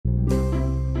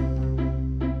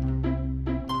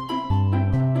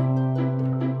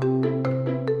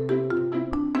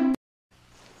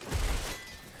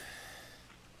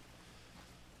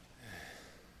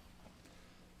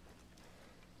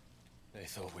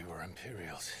we were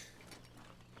Imperials.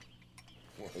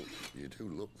 Well, you do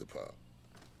look the part.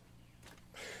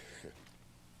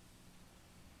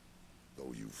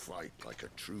 Though you fight like a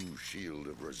true shield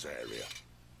of Rosaria.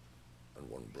 And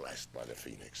one blessed by the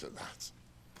Phoenix at that.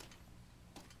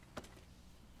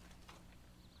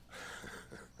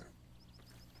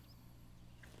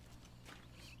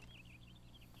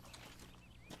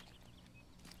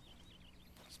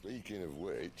 Speaking of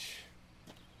which,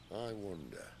 I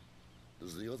wonder,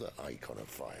 does the other icon of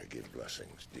fire give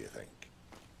blessings, do you think?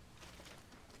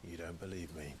 You don't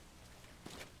believe me?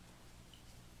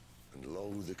 And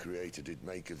lo, the Creator did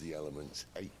make of the elements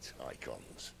 8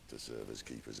 icons to serve as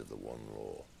keepers of the one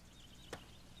law.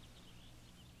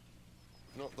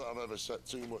 Not that I've ever set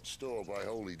too much store by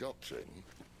holy doctrine,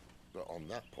 but on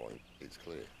that point, it's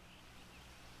clear.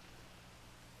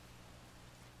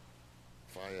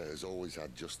 Fire has always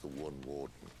had just the one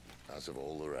warden, as of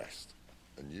all the rest.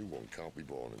 A new one can't be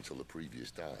born until the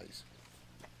previous dies,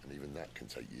 and even that can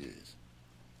take years.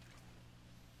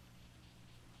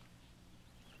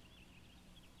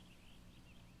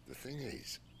 The thing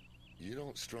is, you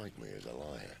don't strike me as a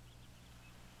liar.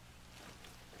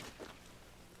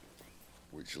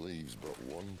 Which leaves but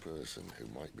one person who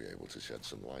might be able to shed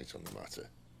some light on the matter.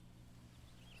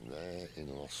 And they're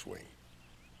in Lost Swing.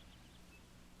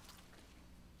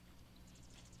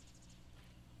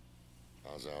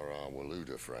 As are our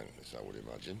Waluda friends, I would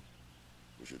imagine.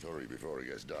 We should hurry before it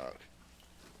gets dark.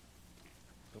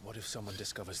 But what if someone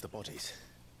discovers the bodies?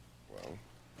 Well,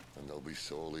 and they'll be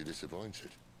sorely disappointed.